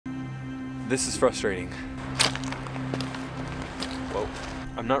This is frustrating. Whoa.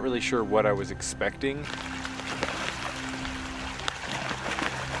 I'm not really sure what I was expecting.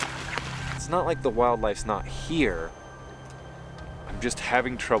 It's not like the wildlife's not here. I'm just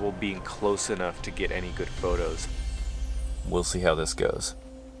having trouble being close enough to get any good photos. We'll see how this goes.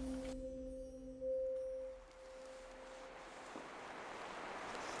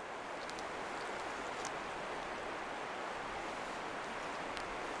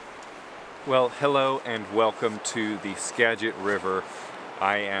 Well, hello and welcome to the Skagit River.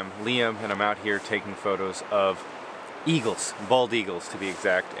 I am Liam and I'm out here taking photos of eagles, bald eagles to be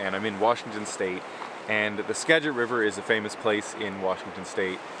exact, and I'm in Washington State. And the Skagit River is a famous place in Washington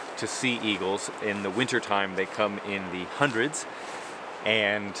State to see eagles. In the wintertime they come in the hundreds,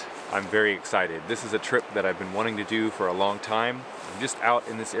 and I'm very excited. This is a trip that I've been wanting to do for a long time. I'm just out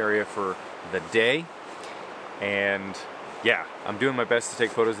in this area for the day, and yeah, I'm doing my best to take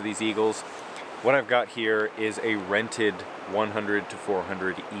photos of these eagles. What I've got here is a rented 100 to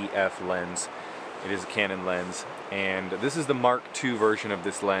 400 EF lens. It is a Canon lens, and this is the Mark II version of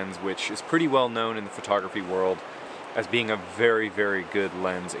this lens, which is pretty well known in the photography world as being a very, very good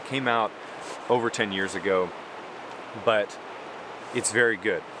lens. It came out over 10 years ago, but it's very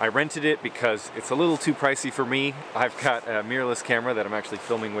good. I rented it because it's a little too pricey for me. I've got a mirrorless camera that I'm actually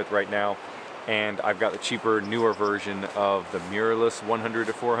filming with right now, and I've got the cheaper, newer version of the mirrorless 100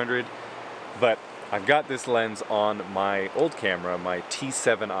 to 400, but I've got this lens on my old camera, my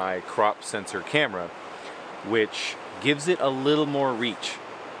T7i crop sensor camera, which gives it a little more reach,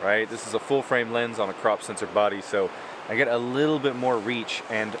 right? This is a full frame lens on a crop sensor body, so I get a little bit more reach,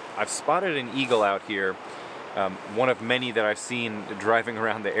 and I've spotted an eagle out here, one of many that I've seen driving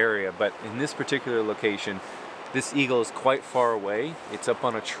around the area, but in this particular location, this eagle is quite far away. It's up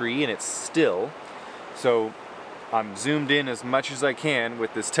on a tree and it's still, so I'm zoomed in as much as I can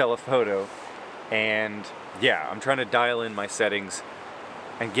with this telephoto, and yeah, I'm trying to dial in my settings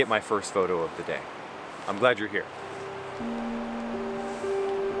and get my first photo of the day. I'm glad you're here.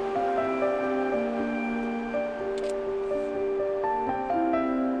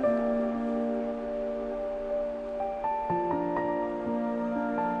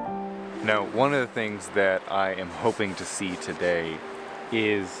 Now, one of the things that I am hoping to see today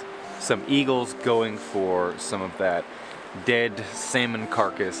is some eagles going for some of that dead salmon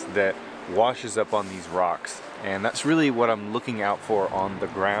carcass that washes up on these rocks. And that's really what I'm looking out for on the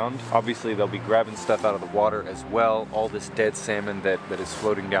ground. Obviously they'll be grabbing stuff out of the water as well, all this dead salmon that is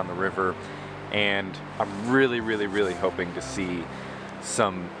floating down the river. And I'm really hoping to see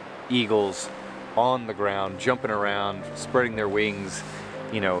some eagles on the ground, jumping around, spreading their wings,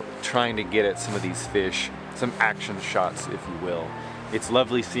 you know, trying to get at some of these fish, some action shots, if you will. It's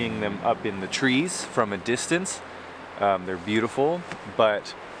lovely seeing them up in the trees from a distance. They're beautiful,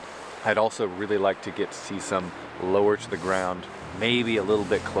 but I'd also really like to get to see some lower to the ground, maybe a little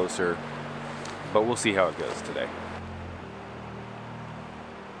bit closer, but we'll see how it goes today.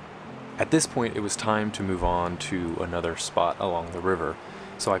 At this point, it was time to move on to another spot along the river,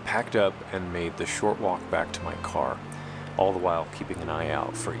 so I packed up and made the short walk back to my car, all the while keeping an eye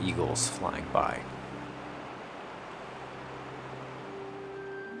out for eagles flying by.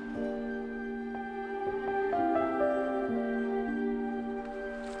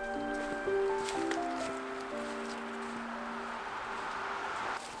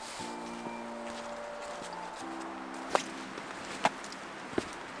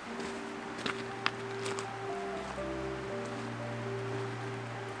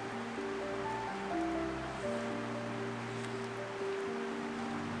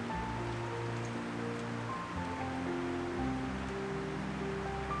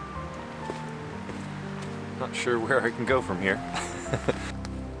 Not sure where I can go from here.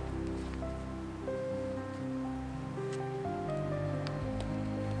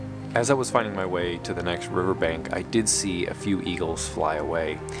 As I was finding my way to the next riverbank, I did see a few eagles fly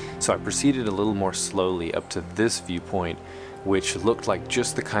away, so I proceeded a little more slowly up to this viewpoint, which looked like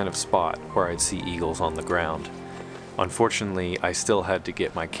just the kind of spot where I'd see eagles on the ground. Unfortunately, I still had to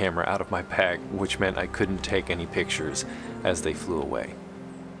get my camera out of my bag, which meant I couldn't take any pictures as they flew away.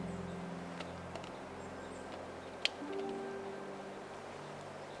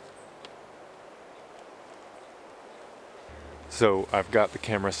 So I've got the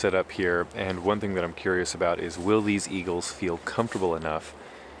camera set up here, and one thing that I'm curious about is, will these eagles feel comfortable enough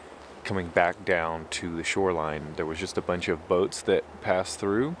coming back down to the shoreline? There was just a bunch of boats that passed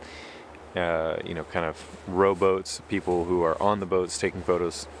through, you know, kind of rowboats, people who are on the boats taking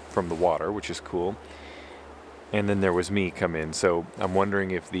photos from the water, which is cool. And then there was me come in, so I'm wondering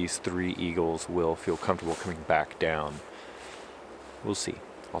if these three eagles will feel comfortable coming back down. We'll see.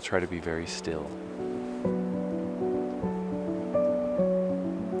 I'll try to be very still.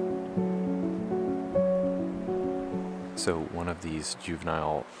 So one of these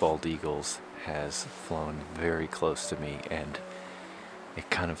juvenile bald eagles has flown very close to me, and it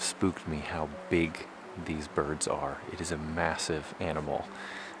kind of spooked me how big these birds are. It is a massive animal,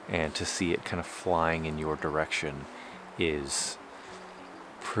 and to see it kind of flying in your direction is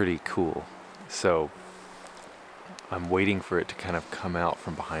pretty cool. So I'm waiting for it to kind of come out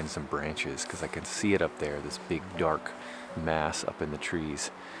from behind some branches because I can see it up there, this big dark mass up in the trees,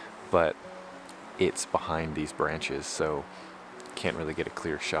 but it's behind these branches, so can't really get a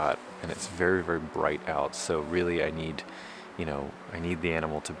clear shot, and it's very, very bright out. So really I need, I need the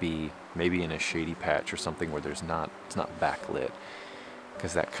animal to be maybe in a shady patch or something where it's not backlit,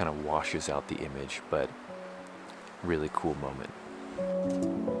 because that kind of washes out the image. But really cool moment.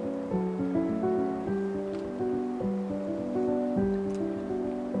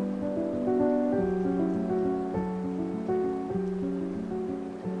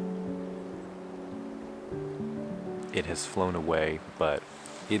 It has flown away, but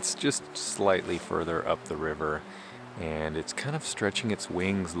it's just slightly further up the river, and it's kind of stretching its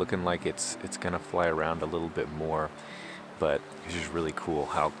wings, looking like it's gonna fly around a little bit more. But it's just really cool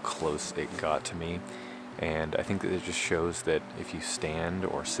how close it got to me, and I think that it just shows that if you stand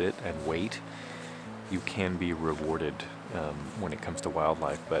or sit and wait, you can be rewarded when it comes to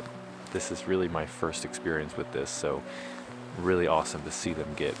wildlife. But this is really my first experience with this, so really awesome to see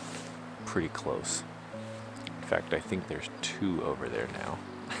them get pretty close. In fact, I think there's 2 over there now.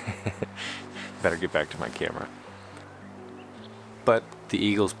 Better get back to my camera. But the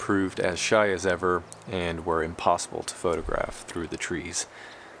eagles proved as shy as ever and were impossible to photograph through the trees.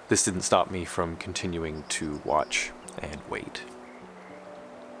 This didn't stop me from continuing to watch and wait.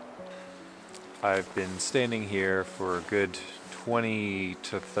 I've been standing here for a good 20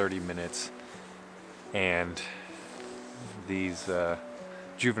 to 30 minutes, and these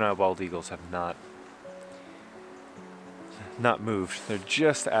juvenile bald eagles have not moved. They're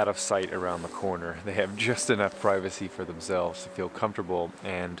just out of sight around the corner. They have just enough privacy for themselves to feel comfortable,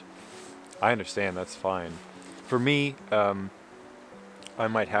 and I understand, that's fine. For me, I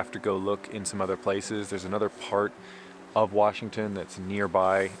might have to go look in some other places. There's another part of Washington that's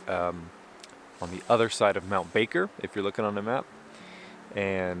nearby, on the other side of Mount Baker, if you're looking on the map,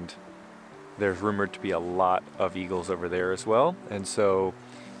 and there's rumored to be a lot of eagles over there as well. And so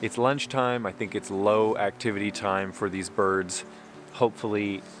it's lunchtime. I think it's low activity time for these birds.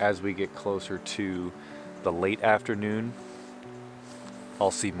 Hopefully, as we get closer to the late afternoon, I'll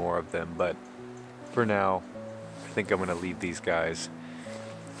see more of them. But for now, I think I'm gonna leave these guys,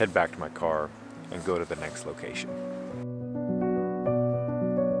 head back to my car, and go to the next location.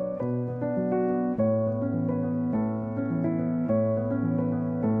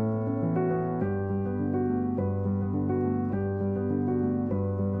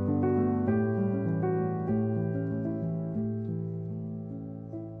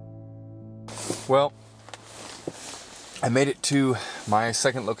 Well, I made it to my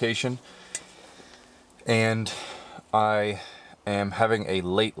second location, and I am having a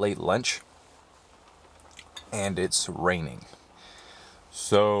late lunch, and it's raining.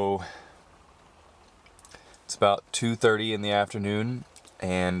 So it's about 2:30 in the afternoon,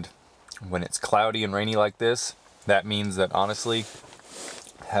 and when it's cloudy and rainy like this, that means that honestly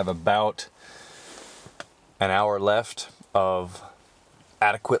I have about an hour left of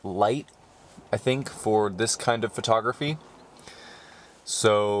adequate light, I think, for this kind of photography.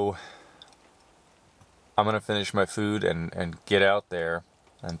 So I'm gonna finish my food and get out there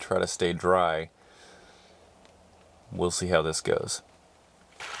and try to stay dry. We'll see how this goes.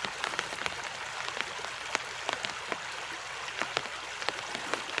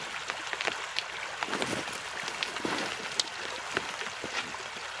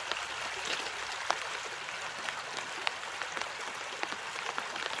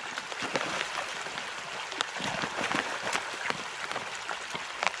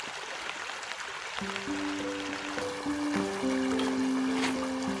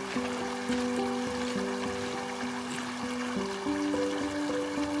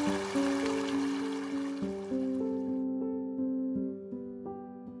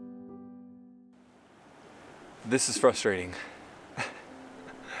 This is frustrating.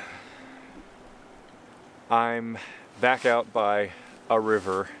 I'm back out by a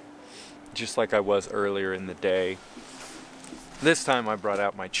river, just like I was earlier in the day. This time I brought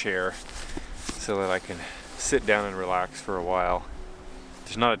out my chair so that I can sit down and relax for a while.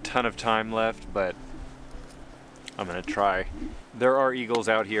 There's not a ton of time left, but I'm gonna try. There are eagles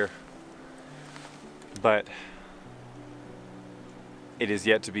out here, but It is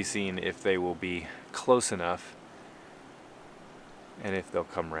yet to be seen if they will be close enough and if they'll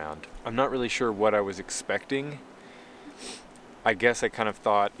come round. I'm not really sure what I was expecting. I guess I kind of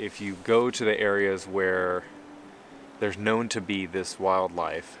thought if you go to the areas where there's known to be this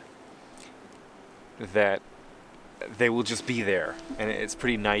wildlife, that they will just be there. And it's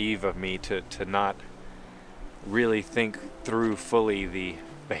pretty naive of me to not really think through fully the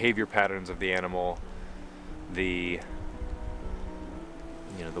behavior patterns of the animal, the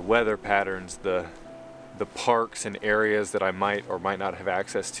weather patterns, the parks and areas that I might or might not have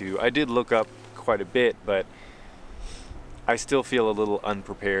access to. I did look up quite a bit, but I still feel a little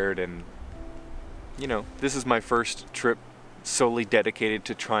unprepared, and this is my first trip solely dedicated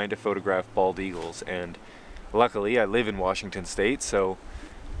to trying to photograph bald eagles, and luckily I live in Washington State, so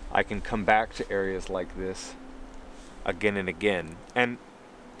I can come back to areas like this again and again. And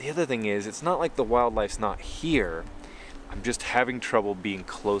the other thing is, it's not like the wildlife's not here. I'm just having trouble being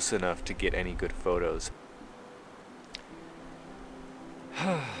close enough to get any good photos.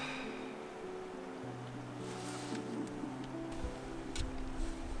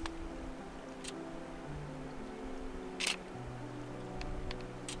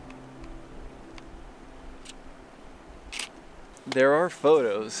 There are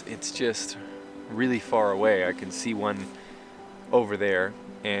photos, it's just really far away. I can see one over there,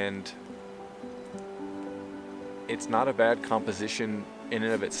 and it's not a bad composition in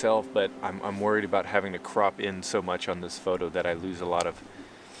and of itself, but I'm worried about having to crop in so much on this photo that I lose a lot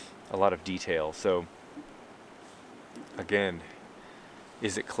of detail. So again,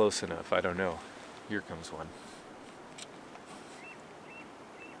 is it close enough? I don't know. Here comes one.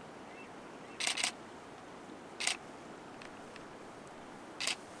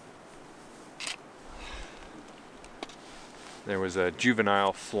 There was a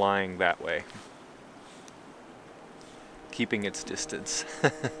juvenile flying that way, keeping its distance.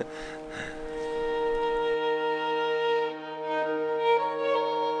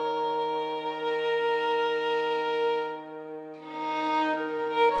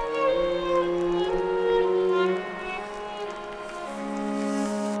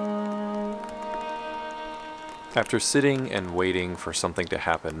 After sitting and waiting for something to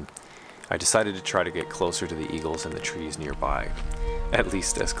happen, I decided to try to get closer to the eagles in the trees nearby, at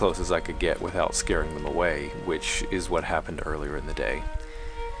least as close as I could get without scaring them away, which is what happened earlier in the day.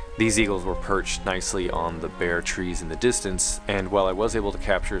 These eagles were perched nicely on the bare trees in the distance, and while I was able to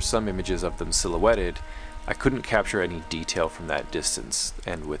capture some images of them silhouetted, I couldn't capture any detail from that distance,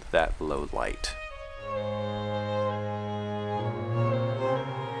 and with that low light.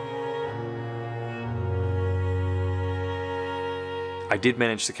 I did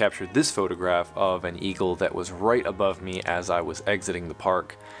manage to capture this photograph of an eagle that was right above me as I was exiting the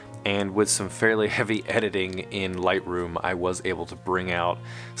park, and with some fairly heavy editing in Lightroom, I was able to bring out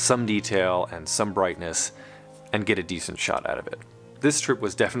some detail and some brightness and get a decent shot out of it. This trip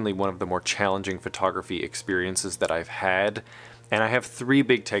was definitely one of the more challenging photography experiences that I've had, and I have 3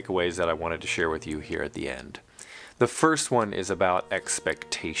 big takeaways that I wanted to share with you here at the end. The first one is about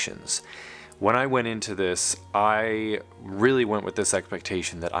expectations. When I went into this, I really went with this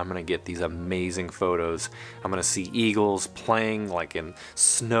expectation that I'm going to get these amazing photos. I'm going to see eagles playing like in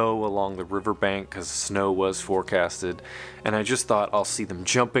snow along the riverbank because snow was forecasted. And I just thought I'll see them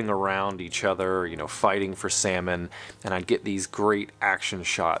jumping around each other, fighting for salmon, and I'd get these great action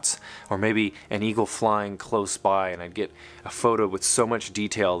shots. Or maybe an eagle flying close by and I'd get a photo with so much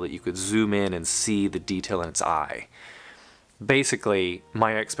detail that you could zoom in and see the detail in its eye. Basically,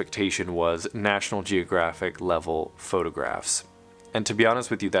 my expectation was National Geographic level photographs. And to be honest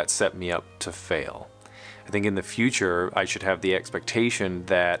with you, that set me up to fail. I think in the future, I should have the expectation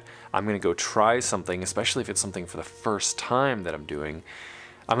that I'm going to go try something, especially if it's something for the first time that I'm doing.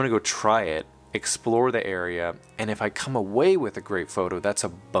 I'm going to go try it, explore the area, and if I come away with a great photo, that's a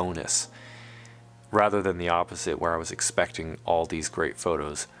bonus. Rather than the opposite, where I was expecting all these great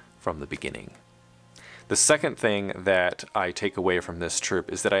photos from the beginning. The second thing that I take away from this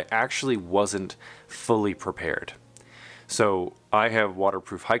trip is that I actually wasn't fully prepared. So I have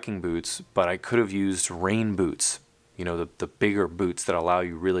waterproof hiking boots, but I could have used rain boots, the bigger boots that allow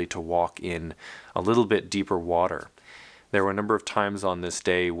you really to walk in a little bit deeper water. There were a number of times on this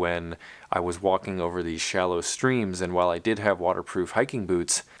day when I was walking over these shallow streams, and while I did have waterproof hiking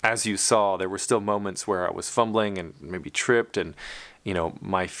boots, as you saw, there were still moments where I was fumbling and maybe tripped, and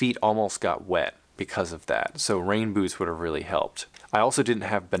my feet almost got wet because of that, so rain boots would have really helped. I also didn't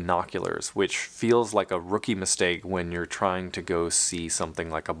have binoculars, which feels like a rookie mistake when you're trying to go see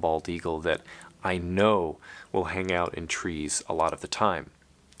something like a bald eagle that I know will hang out in trees a lot of the time.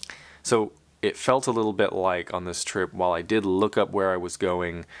 So it felt a little bit like on this trip, while I did look up where I was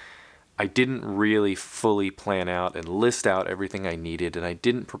going, I didn't really fully plan out and list out everything I needed, and I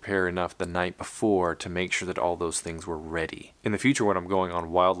didn't prepare enough the night before to make sure that all those things were ready. In the future, when I'm going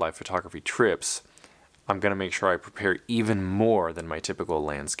on wildlife photography trips, I'm going to make sure I prepare even more than my typical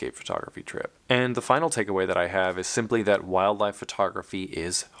landscape photography trip. And the final takeaway that I have is simply that wildlife photography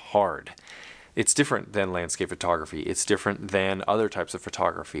is hard. It's different than landscape photography. It's different than other types of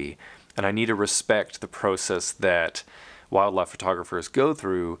photography. And I need to respect the process that wildlife photographers go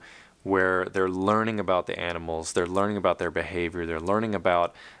through, where they're learning about the animals, they're learning about their behavior, they're learning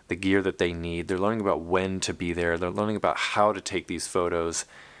about the gear that they need, they're learning about when to be there, they're learning about how to take these photos.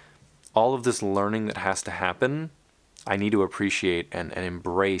 All of this learning that has to happen, I need to appreciate and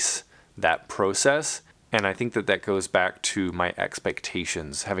embrace that process. And I think that that goes back to my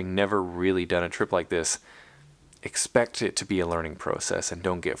expectations. Having never really done a trip like this, expect it to be a learning process and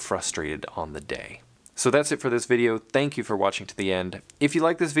don't get frustrated on the day. So that's it for this video. Thank you for watching to the end. If you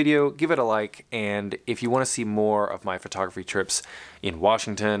like this video, give it a like, and if you want to see more of my photography trips in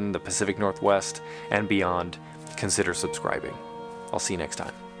Washington, the Pacific Northwest, and beyond, consider subscribing. I'll see you next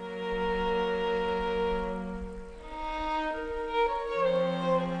time.